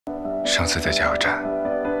上次在加油站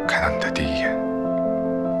看到你的第一眼，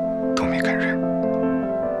都没肯认，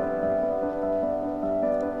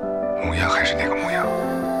模样还是那个模样，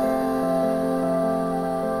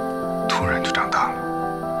突然就长大了。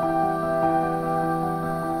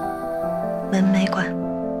门没关。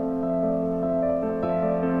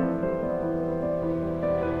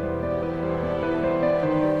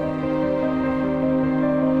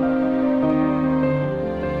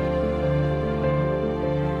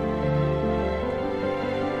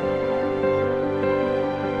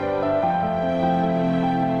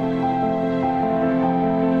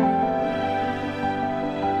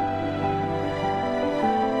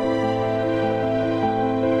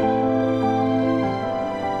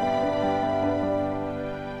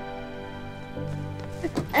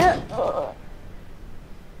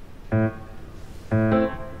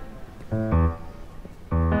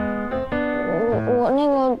 我那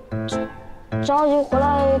个着急回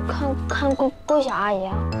来看桂霞阿姨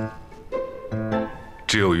啊。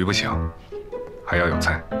只有鱼不行，还要有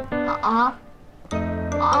菜。啊？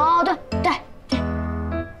哦，对。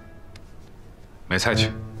买菜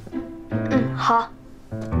去。嗯，好。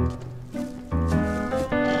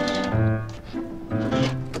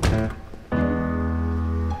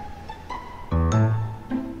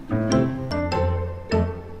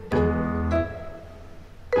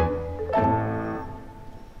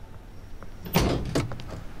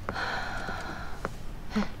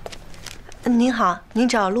 您好，您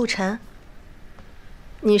找陆晨。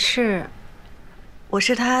你是？我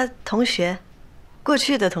是他同学，过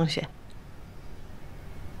去的同学。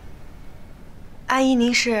阿姨，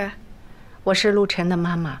您是？我是陆晨的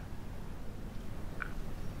妈妈。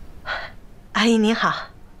阿姨您好。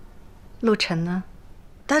陆晨呢？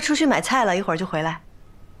他出去买菜了，一会儿就回来。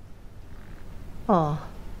哦，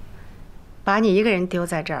把你一个人丢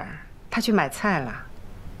在这儿，他去买菜了。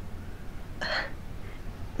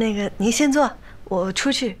 那个，您先坐，我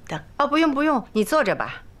出去等。哦，不用，你坐着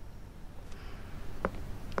吧。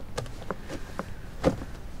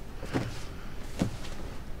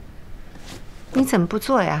你怎么不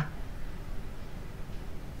坐呀？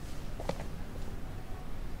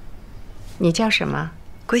你叫什么？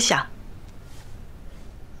归晓。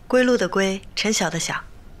归路的归，陈晓的晓。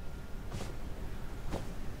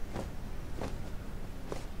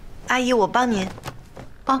阿姨，我帮您。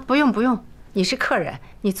哦，不用，你是客人。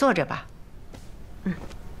 你坐着吧。嗯。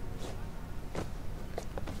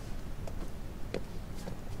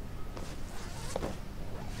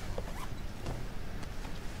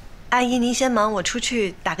阿姨，您先忙，我出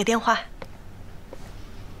去打个电话。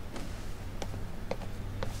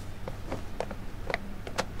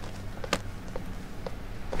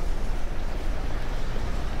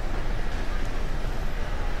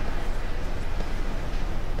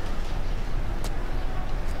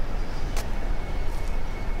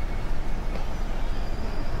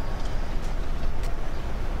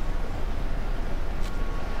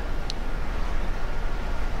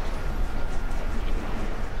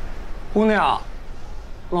姑娘，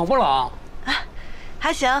冷不冷？啊，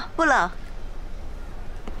还行，不冷。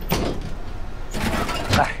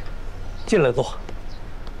来，进来坐。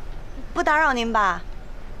不打扰您吧？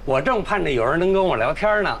我正盼着有人能跟我聊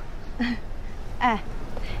天呢。哎，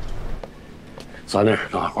坐那儿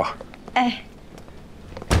等会儿。哎，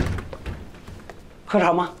喝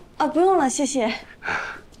茶吗？啊，不用了，谢谢。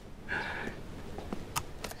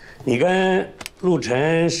你跟陆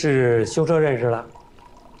晨是修车认识的？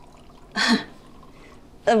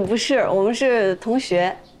 不是，我们是同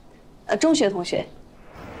学，中学同学。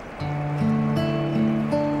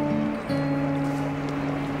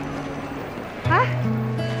哎，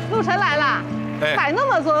陆晨来了，摆那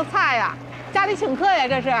么多菜呀，家里请客呀，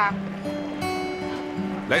这是。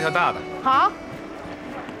来条大的。好。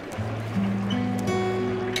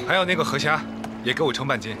还有那个河虾，也给我盛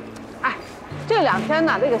半斤。哎，这2天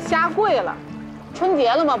呢，这个虾贵了，春节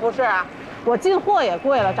了嘛，不是？我进货也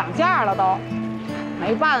贵了，涨价了都。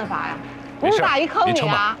 没办法呀，不是大姨坑你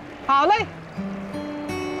啊！好嘞。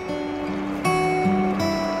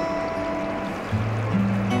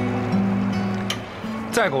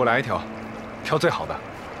再给我来一条，挑最好的。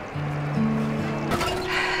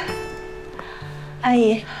阿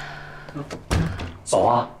姨，走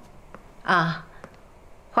啊！啊，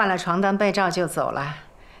换了床单被罩就走了，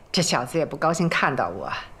这小子也不高兴看到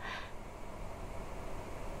我。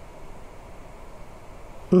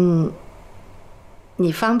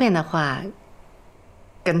你方便的话，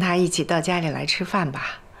跟他一起到家里来吃饭吧。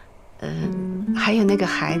还有那个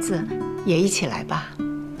孩子也一起来吧。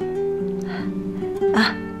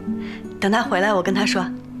啊，等他回来我跟他说。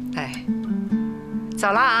哎，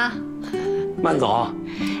走了啊。慢走。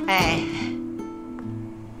哎。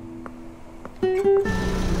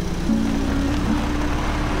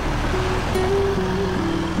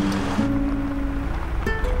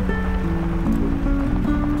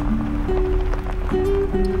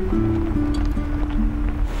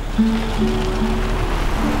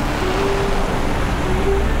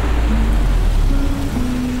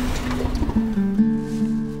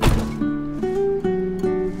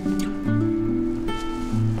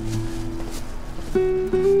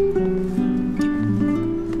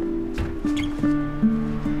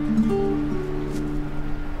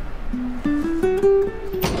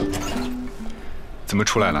 怎么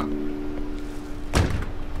出来了？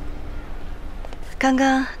刚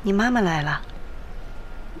刚你妈妈来了，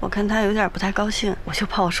我看她有点不太高兴，我就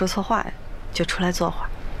怕我说错话呀，就出来坐会儿。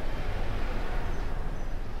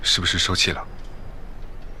是不是受气了？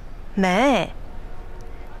没，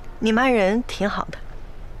你妈人挺好的，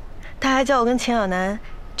她还叫我跟秦小南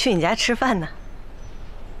去你家吃饭呢。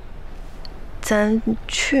咱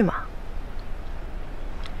去吗？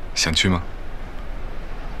想去吗？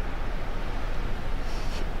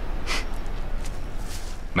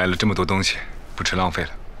 买了这么多东西，不吃浪费了，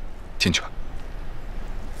进去吧。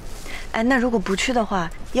哎，那如果不去的话，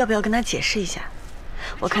要不要跟他解释一下？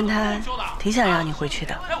我看他挺想让你回去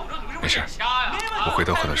的。没事，我回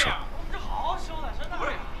头和他说。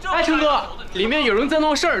哎，陈哥，里面有人在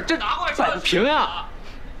闹事儿，这摆不平呀！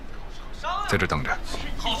在这等着。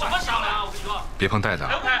别碰袋子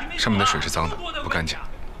啊，上面的水是脏的，不干净。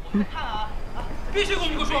嗯。必须给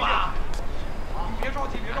我说吧。别着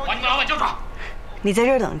急，别着急，把你们老板叫出来。 你在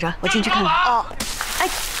这儿等着，我进去看看。哦，哎，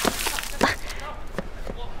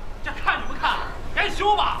这看什么看？赶紧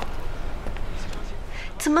修吧！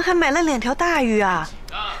怎么还买了2条大鱼啊？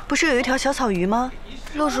不是有一条小草鱼吗？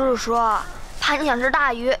陆叔叔说，怕你想吃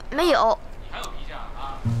大鱼，没有。还有脾气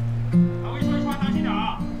啊！我跟你说一句话，当心点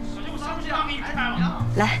啊！小心我是不是当给你支开了？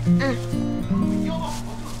来，看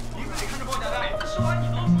着报价单，吃完你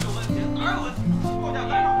能说有问题？哪有问题？报价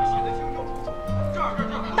单上面写的清清楚楚。这。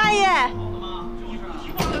大爷。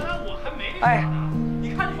 哎，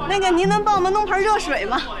那个您能帮我们弄盆热水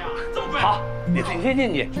吗？好，你先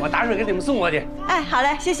进去，我打水给你们送过去。哎，好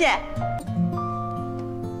嘞，谢谢。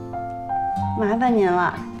麻烦您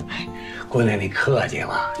了。哎，姑娘你客气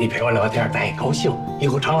了，你陪我聊天，咱也高兴，以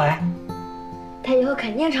后常来。他以后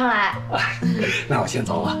肯定常来。哎，那我先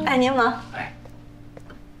走了。哎，您忙。哎，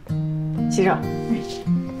洗手。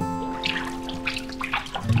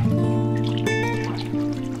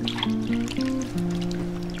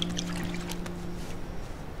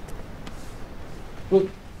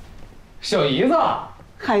 小姨子，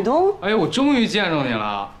海东，哎呀，我终于见着你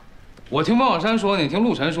了！我听王小山说你，听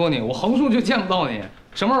陆晨说你，我横竖就见不到你。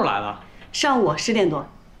什么时候来的？上午10点多。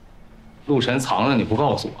陆晨藏着你不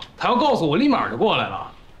告诉我，他要告诉我，立马就过来了。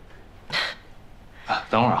哎，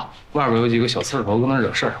等会儿啊，外边有几个小刺头跟那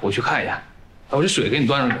惹事儿，我去看一眼。哎，我这水给你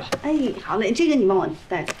端上去了。哎，好嘞，这个你帮我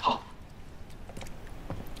带着。好。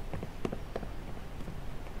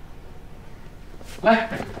来，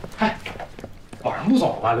哎，晚上不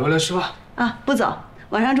走吧？留下来吃饭。啊，不走，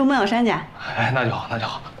晚上住孟小山家。哎，那就好，那就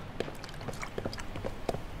好。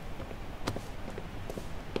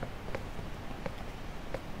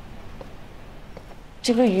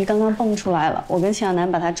这个鱼刚刚蹦出来了，我跟秦小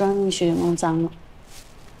南把它装进去弄脏了。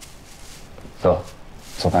走，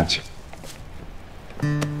做饭去。哎，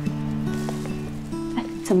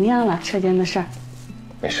怎么样了？车间的事儿？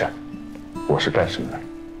没事，我是干什么的？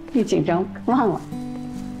一紧张忘了。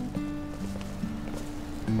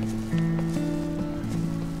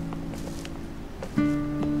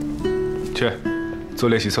去，做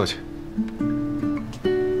练习册去。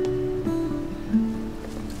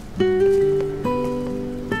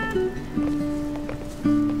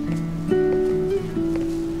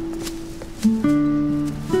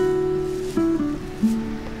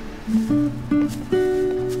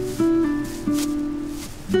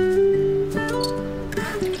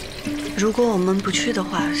如果我们不去的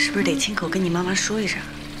话，是不是得亲口跟你妈妈说一声？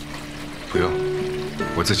不用，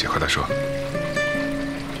我自己和她说。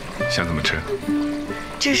想怎么吃？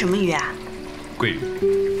这是什么鱼啊？桂鱼。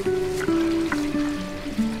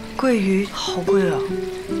桂鱼好贵哦。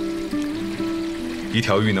一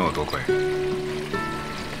条鱼能有多贵？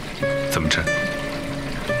怎么吃？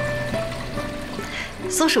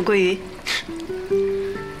松鼠桂鱼。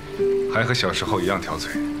还和小时候一样挑嘴，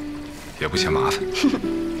也不嫌麻烦。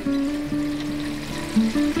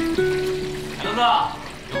海东哥，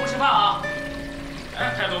有空吃饭啊！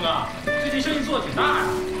哎，海东哥，最近生意做的挺大呀，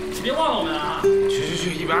你别忘了我们啊！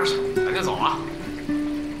去，一边去，赶紧走啊！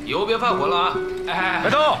以后别犯浑了啊！哎，海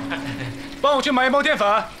东，帮我去买1包淀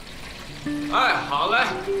粉。哎，好嘞。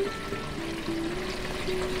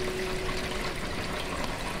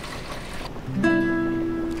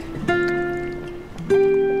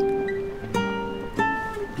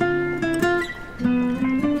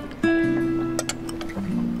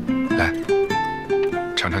来，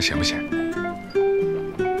尝尝咸不咸？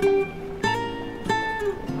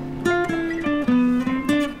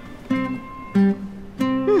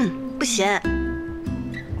不咸。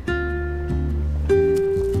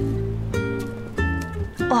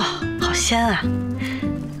哇，好鲜啊！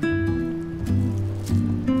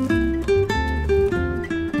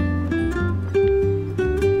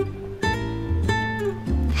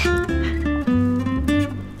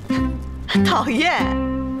讨厌。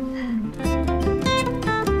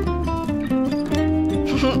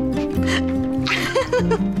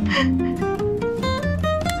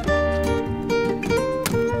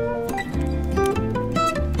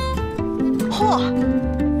嚯！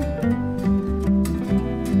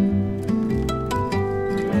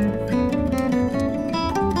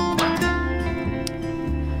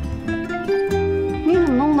你怎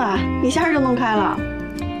么弄的？一下就弄开了。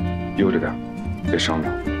悠着点，别伤着。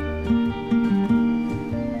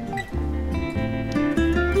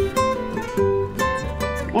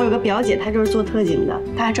我有个表姐，她就是做特警的，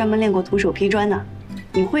她还专门练过徒手劈砖呢。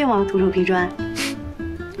你会吗？徒手劈砖？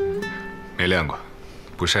没练过，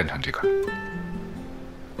不擅长这个。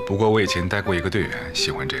不过我以前带过一个队员，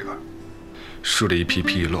喜欢这个，竖着一劈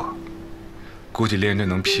劈一摞，估计连着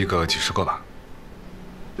能劈个几十个吧。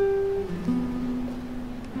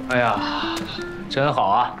哎呀，真好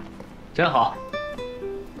啊，真好。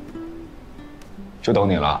就等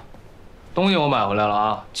你了。东西我买回来了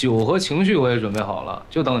啊，酒和情绪我也准备好了，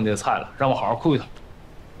就等你这菜了，让我好好哭一趟。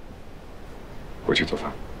回去做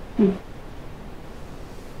饭。嗯。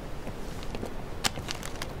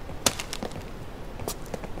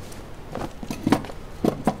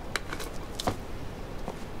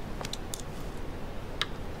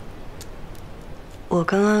我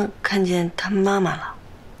刚刚看见他妈妈了。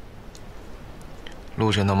陆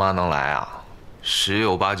晨他妈能来啊，十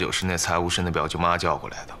有八九是那财务室那表舅妈叫过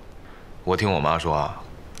来的。我听我妈说啊，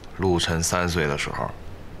陆晨3岁的时候，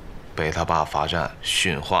被他爸罚站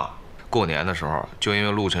训话。过年的时候，就因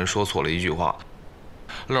为陆晨说错了一句话，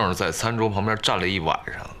愣是在餐桌旁边站了一晚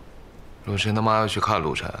上。陆晨他妈要去看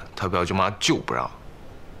陆晨，他表舅妈就不让。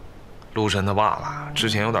陆晨他爸爸之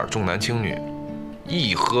前有点重男轻女，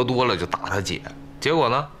一喝多了就打他姐。结果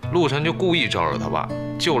呢，陆晨就故意招惹他爸，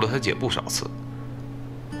救了他姐不少次。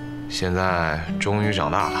现在终于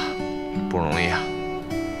长大了，不容易啊。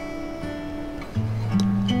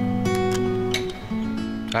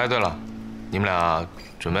哎，对了，你们俩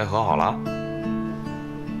准备和好了？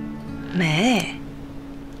没，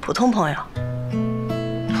普通朋友。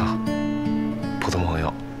好，普通朋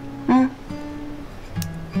友。嗯。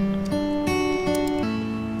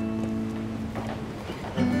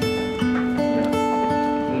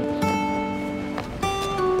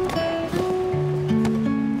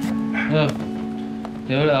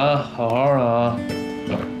你们俩好好的啊，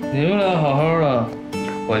你们俩好好的，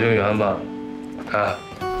我就圆吧，哎。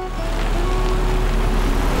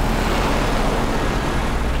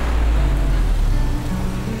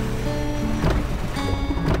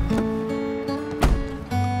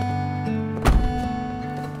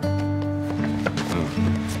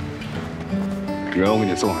人我给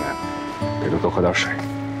你送回来了，给他多喝点水，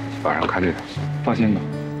晚上看这个。放心吧。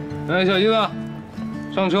哎，小姨子，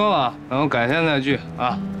上车了，咱们改天再聚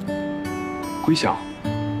啊。归晓，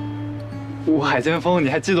我海剑锋，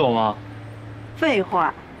你还记得我吗？废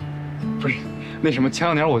话。不是，那什么，前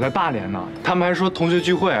2年我在大连呢，他们还说同学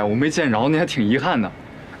聚会我没见着你，还挺遗憾的。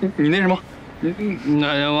你那什么，你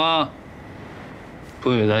那什么，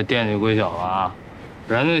不许再惦记归晓了啊！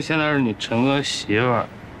人家现在是你陈哥媳妇儿。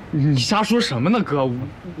你瞎说什么呢，哥？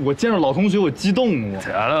我见着老同学我激动。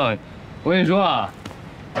得了，我跟你说啊，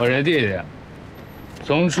我这弟弟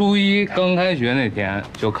从初一刚开学那天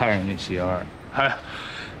就看上你媳妇儿，还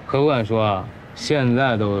可不敢说啊，现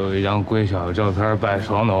在都有一张归晓的照片摆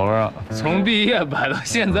床头上，从毕业摆到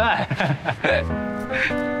现在。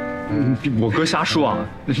我哥瞎说啊，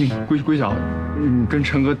那是归晓，跟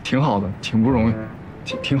陈哥挺好的，挺不容易，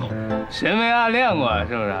挺好。谁没暗恋过啊？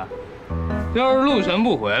是不是？要是陆晨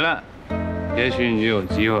不回来，也许你就有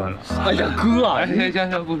机会了。哎呀，哥啊！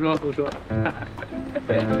行，不说。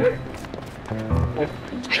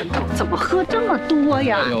怎么喝这么多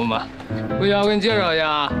呀？朋友们，归晓，我给你介绍一下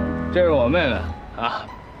啊，这是我妹妹啊，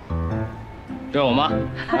这是我妈。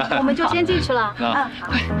我们就先进去了啊，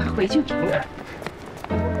快回去。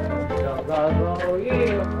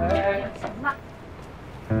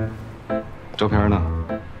照片呢？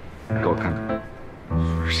给我看。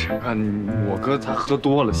是啊，我哥他喝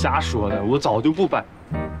多了，瞎说的，我早就不摆。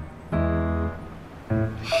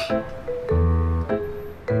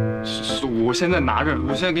是，我现在拿着，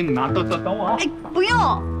我现在给你拿，等我啊。哎，不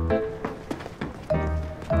用。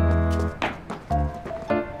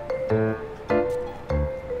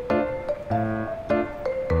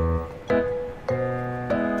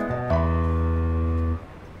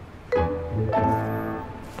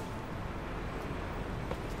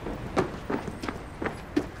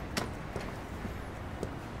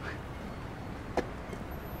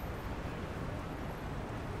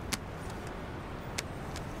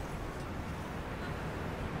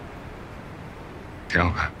挺好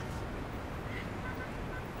看。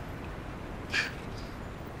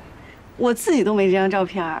我自己都没这张照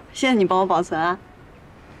片，谢谢你帮我保存啊。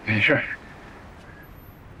没事。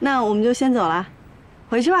那我们就先走了，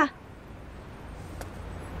回去吧。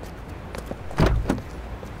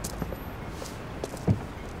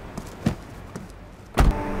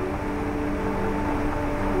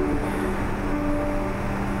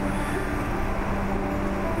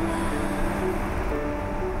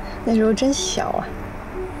那时候真小啊。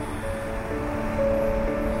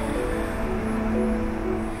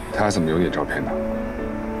他怎么有你照片呢？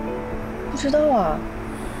不知道啊，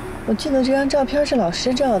我记得这张照片是老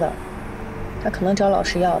师照的，他可能找老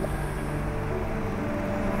师要的。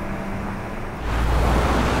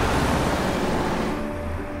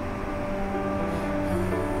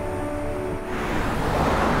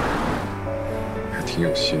还挺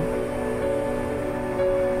有心。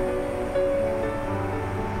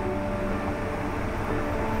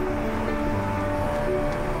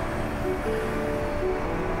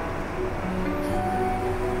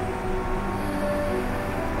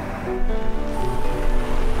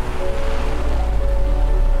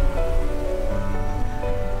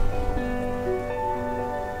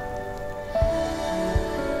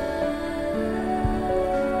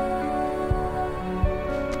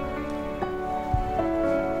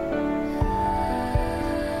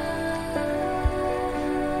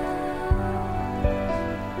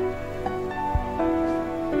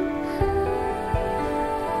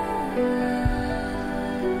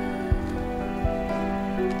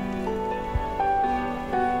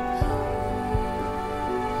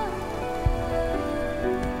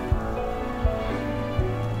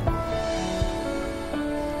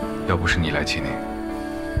要不是你来济宁，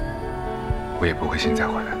我也不会现在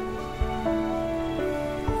回来。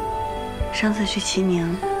上次去齐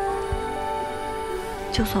宁，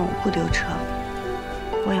就算我不丢车，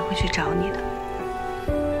我也会去找你的。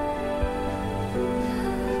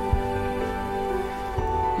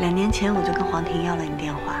2年前我就跟黄婷要了你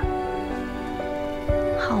电话，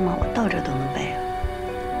号码我到这都能背了。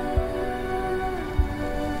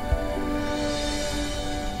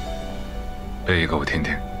背一个我听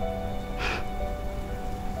听。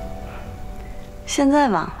现在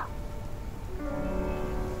忘了，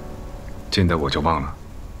现在我就忘了。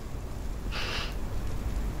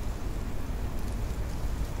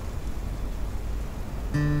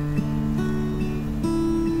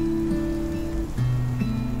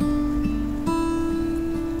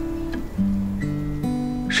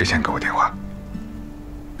谁先给我电话？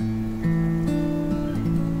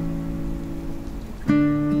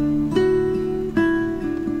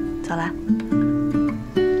走了。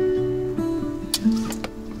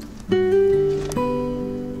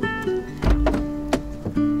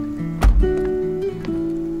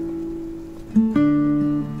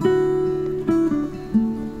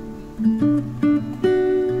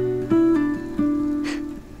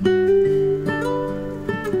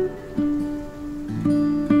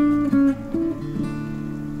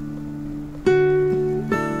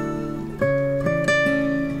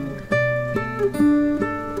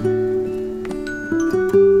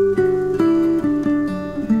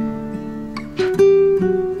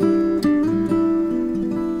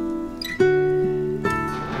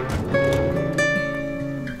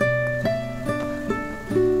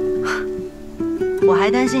我还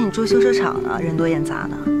担心你住修车厂呢，人多眼杂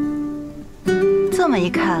的。这么一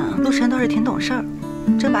看，陆晨倒是挺懂事儿，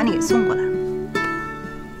真把你给送过来了。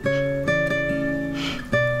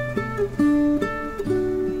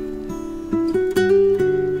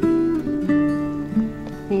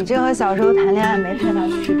你这和小时候谈恋爱没太大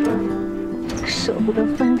区别，舍不得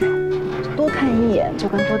分开，多看一眼就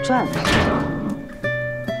跟多赚了似的。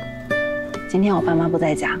今天我爸妈不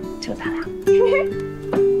在家，就咱俩。